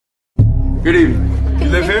Good evening. You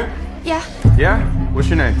live here? Yeah. Yeah? What's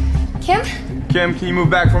your name? Kim? Kim, can you move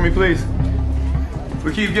back for me, please?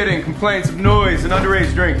 We keep getting complaints of noise and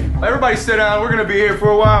underage drinking. Everybody sit down. We're gonna be here for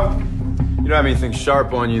a while. You don't have anything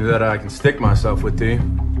sharp on you that I can stick myself with, do you?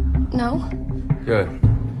 No. Good.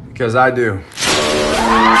 Because I do.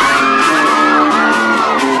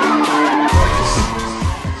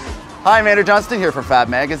 Hi, I'm Andrew Johnston here for Fab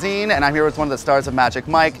Magazine, and I'm here with one of the stars of Magic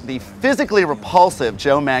Mike, the physically repulsive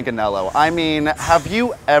Joe Manganiello. I mean, have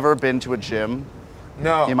you ever been to a gym?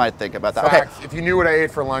 No. You might think about that. In fact, okay. if you knew what I ate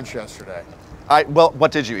for lunch yesterday. Well,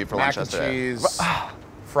 what did you eat for lunch yesterday? Mac and cheese,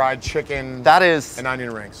 fried chicken, that is, and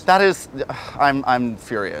onion rings. That is, I'm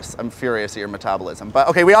furious. I'm furious at your metabolism. But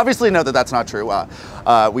okay, we obviously know that that's not true.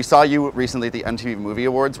 We saw you recently at the MTV Movie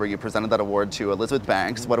Awards where you presented that award to Elizabeth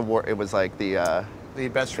Banks. What award? It was like the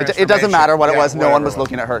best transformation. It doesn't matter what it was. No one was it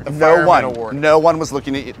looking at her. The No one. Award. No one was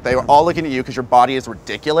looking at you. They were all looking at you because your body is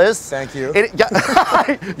ridiculous. Thank you.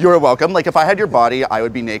 You're welcome. Like if I had your body, I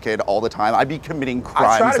would be naked all the time. I'd be committing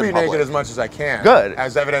crimes. I try to be in public. naked as much as I can. Good.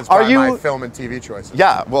 As evidenced by my film and TV choices.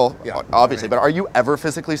 Yeah. Well, Yeah, obviously. But are you ever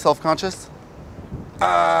physically self-conscious?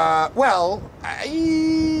 Well,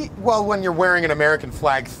 when you're wearing an American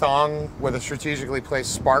flag thong with a strategically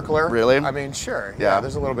placed sparkler. Really? I mean, sure. Yeah.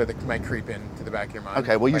 There's a little bit that might creep into the back of your mind.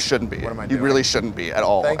 Okay, well, you like, shouldn't be. What am I You doing? really shouldn't be at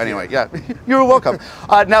all. Thank anyway, you. yeah, you're welcome.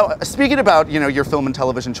 Now, speaking about your film and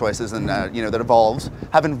television choices, and that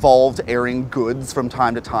have involved airing goods from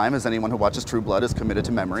time to time, as anyone who watches True Blood is committed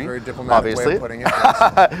to memory. Very diplomatic obviously. way of putting it.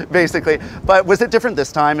 Yes. Basically, but was it different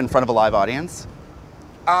this time in front of a live audience?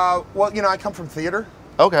 Well, I come from theater.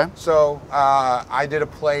 Okay. So I did a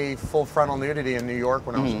play, Full Frontal Nudity, in New York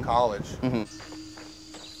when I was in college.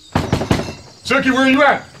 Suki, where are you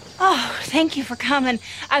at? Oh, thank you for coming.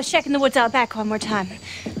 I was checking the woods out back one more time.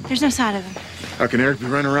 There's no sign of him. How can Eric be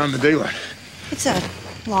running around in the daylight? It's a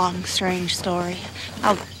long, strange story.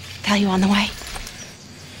 I'll tell you on the way.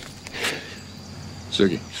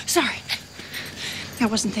 Suki. Sorry. I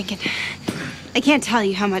wasn't thinking. I can't tell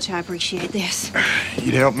you how much I appreciate this.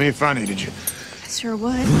 You'd help me if I needed you. I sure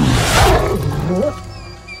would.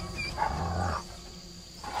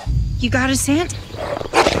 You got a scent?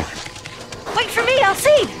 Wait for me, I'll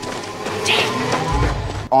see.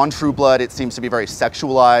 On True Blood, it seems to be very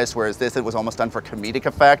sexualized, whereas this, it was almost done for comedic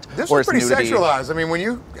effect. This or was pretty nudity. sexualized. I mean, when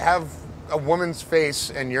you have a woman's face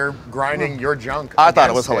and you're grinding your junk. I thought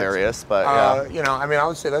it was against hilarious, but yeah. I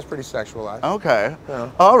would say that's pretty sexualized. Okay. Yeah.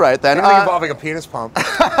 All right then. Anything involving a penis pump.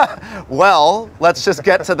 Well, let's just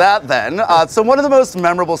get to that then. So one of the most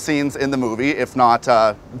memorable scenes in the movie, if not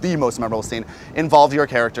the most memorable scene, involved your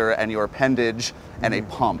character and your appendage and a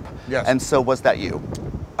pump. Yes. And so was that you?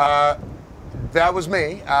 That was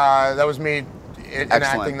me. That was me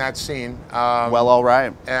enacting that scene. Well, all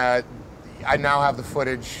right. I now have the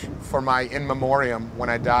footage for my in memoriam when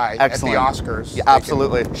I die. Excellent. At the Oscars. Yeah,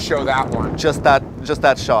 absolutely. Show that one. Just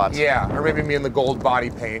that shot. Yeah, or maybe me in the gold body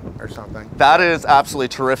paint or something. That is absolutely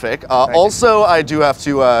terrific. Also, I do have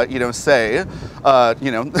to, say,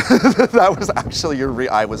 that was actually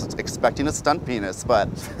I was expecting a stunt penis,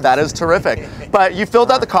 but that is terrific. But you filled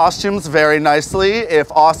out the costumes very nicely. If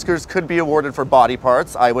Oscars could be awarded for body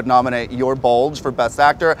parts, I would nominate your bulge for Best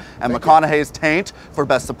Actor and McConaughey's taint for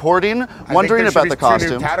Best Supporting. Wondering about the costumes.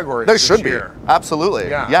 Two new categories there this should year. be. Absolutely.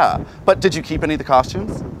 Yeah. But did you keep any of the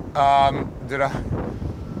costumes? Did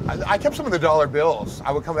I kept some of the dollar bills.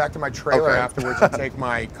 I would come back to my trailer afterwards and take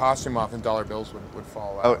my costume off, and dollar bills would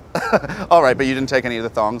fall out. Oh. All right, but you didn't take any of the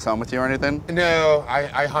thongs home with you or anything? No,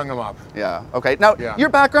 I hung them up. Yeah. Okay. Now, your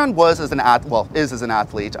background was as an is as an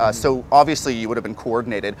athlete, so obviously you would have been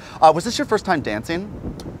coordinated. Was this your first time dancing?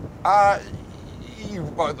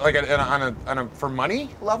 Like on a for money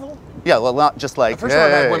level? Yeah, well, not just like. The first time I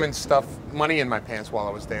had women stuff money in my pants while I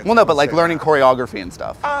was dancing. Well, no, but like learning choreography and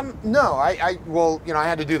stuff. No, I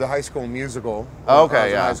had to do the High School Musical.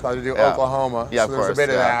 Okay, I had to do Oklahoma. Yeah, so of course. There's a bit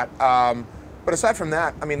of that. But aside from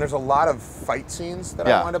that, I mean, there's a lot of fight scenes that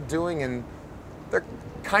I wound up doing, and they're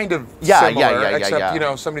kind of similar,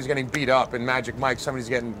 except somebody's getting beat up. In Magic Mike, somebody's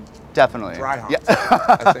getting dry humped. Yeah.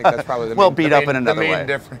 I think that's probably the main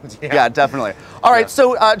difference. Yeah, definitely. All right,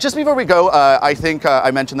 so just before we go, I think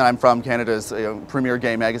I mentioned that I'm from Canada's premier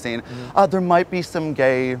gay magazine. There might be some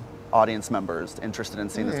gay audience members interested in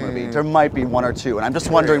seeing this movie. There might be one or two, and I'm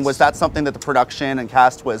just wondering, was that something that the production and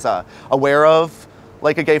cast was aware of?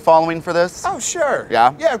 Like a gay following for this? Oh, sure.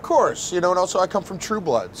 Yeah? Yeah, of course. And also I come from True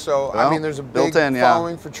Blood. So, I mean, there's a big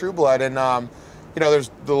following for True Blood. And, there's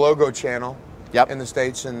the Logo channel in the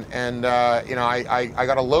States. And I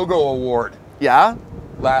got a Logo award. Yeah?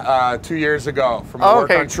 2 years ago from my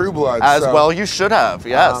work on True Blood. As well you should have,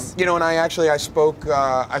 yes. You know, and I spoke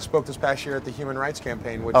this past year at the Human Rights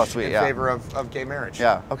Campaign, which in favor of gay marriage.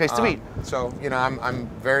 Yeah, okay, sweet. So, you know, I'm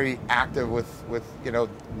very active with you know,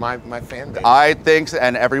 my fan base. I think,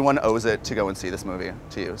 and everyone owes it to go and see this movie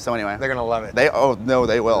to you. So anyway. They're gonna love it. They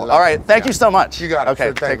will. All right, thank you so much. You got it. Okay,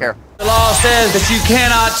 sure, take care. The law says that you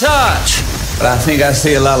cannot touch. But I think I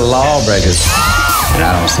see a lot of lawbreakers. And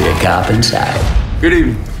I don't see a cop inside. Good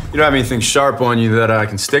evening. You don't have anything sharp on you that I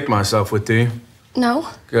can stick myself with, do you? No.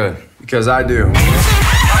 Good, because I do.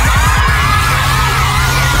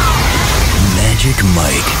 Magic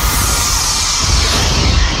Mike.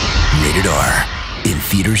 Rated R. In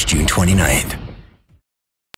theaters June 29th.